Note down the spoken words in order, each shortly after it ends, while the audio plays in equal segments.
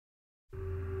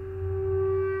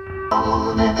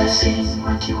Oh, never seen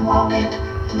what you wanted,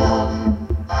 love.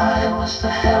 I was the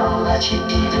hell that you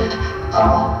needed.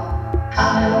 Oh,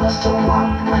 I was the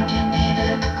one when you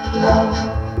needed love.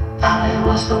 I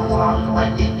was the one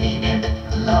when you needed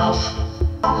love.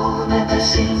 Oh, never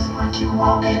seen what you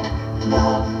wanted,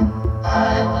 love.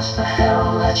 I was the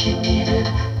hell that you needed.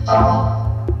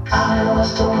 Oh, I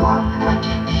was the one when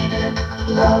you needed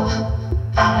love.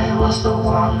 I was the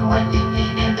one when you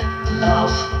needed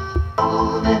love.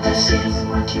 Oh, never seen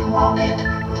what you wanted,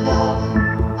 love.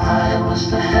 I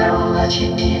was the hell that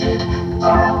you needed.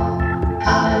 Oh,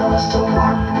 I was the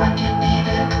one when you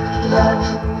needed love.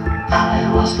 I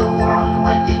was the one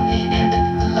when you needed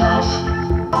love.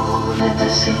 Oh, never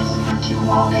seen what you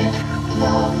wanted,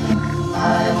 love.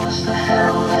 I was the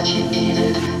hell that you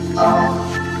needed.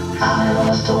 Oh, I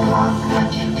was the one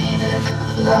when you needed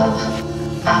love.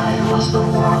 I was the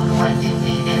one when you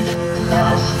needed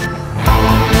love.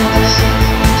 Oh, never seen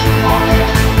what you wanted,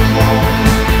 love.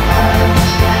 I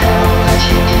was the hell that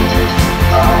you needed.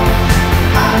 Oh,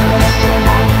 I was the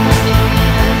one when you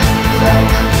needed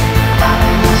love. I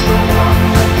was the one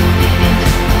when you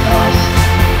needed love.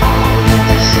 Oh,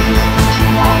 never seen what you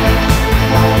wanted,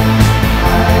 love.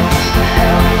 I was the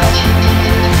hell that you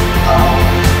needed. Oh,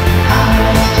 I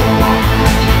was the one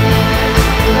when you needed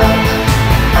love.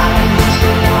 I was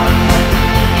the one when you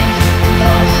needed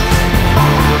love.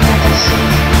 Oh, never seen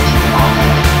what you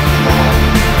wanted, love.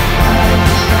 I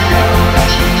was the hell that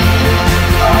you needed.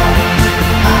 Oh,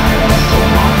 I was the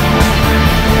one when you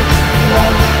needed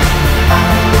love. I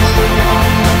was the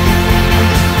one when you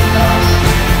needed love.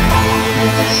 Oh,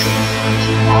 never seen what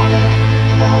you wanted,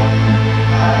 love.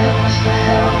 I was the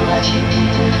hell that you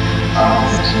needed. Oh,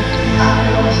 I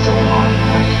was the one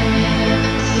when you needed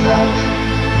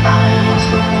love. I was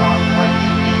the one when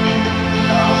you needed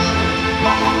love.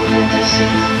 Oh, never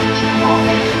seen what you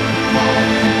wanted, love.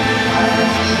 I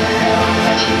was the hell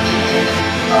that you needed.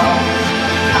 Oh,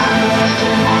 I was the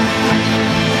one when you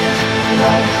needed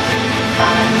love.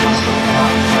 I was the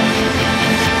one when you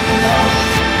needed love.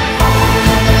 Oh,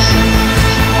 never seen what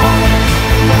you wanted,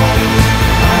 love.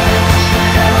 I was the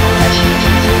hell that you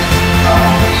needed.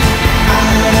 Oh,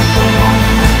 I was the one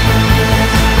when you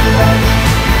needed love.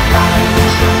 I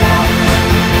was the one when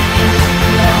you needed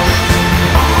love.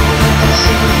 Oh, never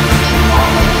seen what you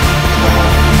wanted,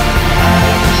 love. I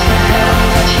was the hell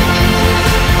that you needed.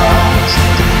 Oh,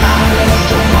 I was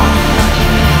the one when you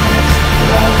needed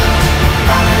love.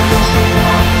 I was the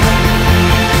one when you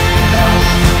needed love.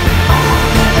 Oh,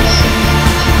 never seen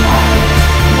what you wanted,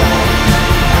 love.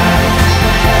 I was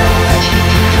the hell that you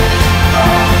needed.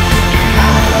 Oh,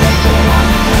 I was the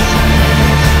one when you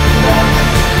needed love.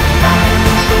 I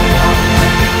was the one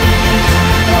when you needed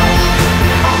love.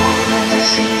 Oh, never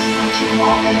seen what you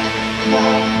wanted,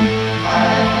 love.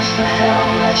 I was the hell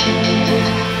that you needed.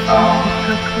 Oh,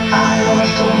 I was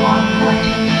the one when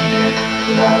you needed